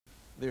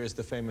there is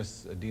the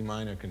famous D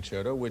minor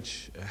concerto,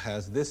 which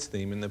has this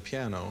theme in the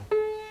piano.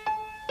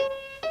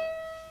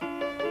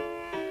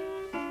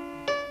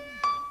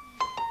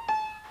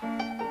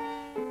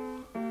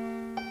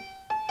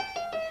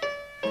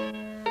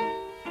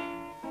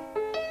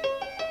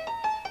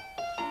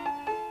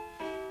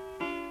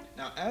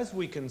 Now, as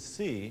we can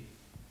see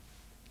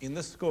in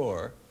the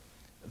score,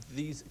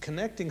 these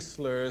connecting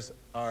slurs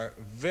are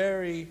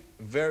very,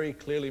 very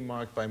clearly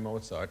marked by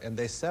Mozart, and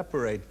they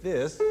separate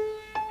this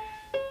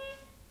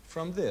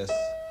from this.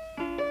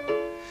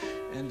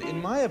 And in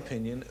my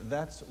opinion,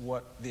 that's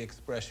what the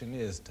expression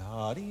is,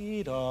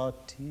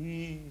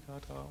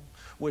 da-dee-da-dee-da-da,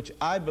 which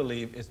I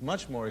believe is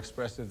much more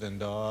expressive than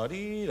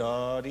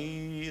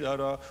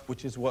da-dee-da-dee-da-da,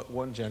 which is what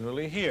one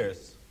generally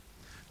hears.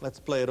 Let's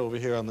play it over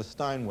here on the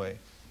Steinway.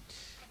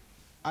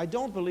 I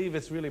don't believe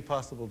it's really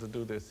possible to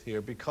do this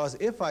here, because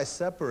if I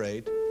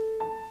separate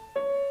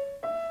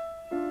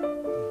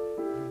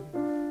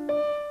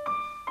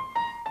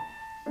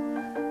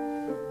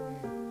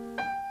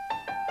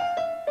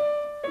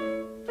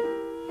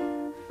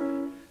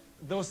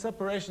those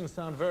separations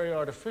sound very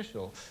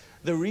artificial.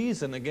 The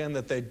reason, again,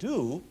 that they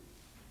do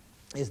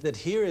is that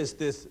here is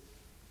this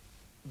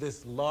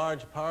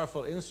large,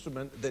 powerful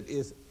instrument that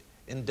is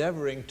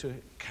endeavoring to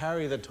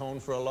carry the tone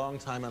for a long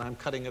time, and I'm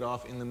cutting it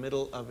off in the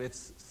middle of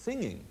its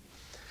singing.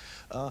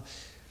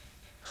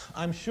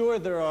 I'm sure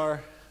there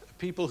are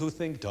people who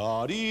think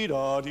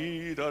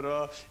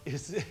da-dee-da-dee-da-da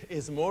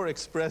is more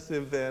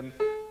expressive than...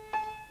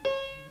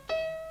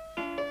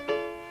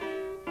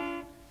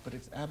 But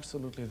it's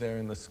absolutely there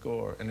in the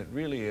score, and it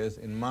really is,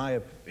 in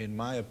my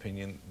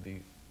opinion,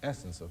 the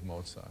essence of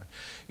Mozart.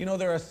 You know,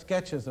 there are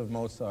sketches of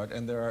Mozart,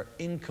 and there are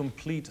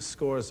incomplete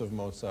scores of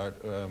Mozart.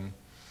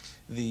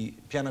 The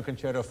Piano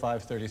Concerto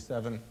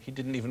 537, he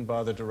didn't even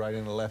bother to write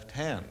in the left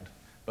hand.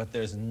 But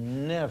there's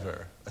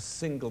never a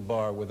single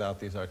bar without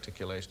these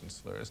articulation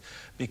slurs,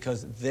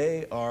 because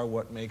they are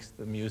what makes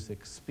the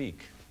music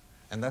speak.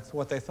 And that's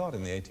what they thought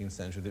in the 18th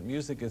century, that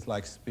music is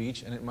like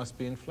speech and it must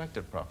be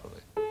inflected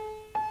properly.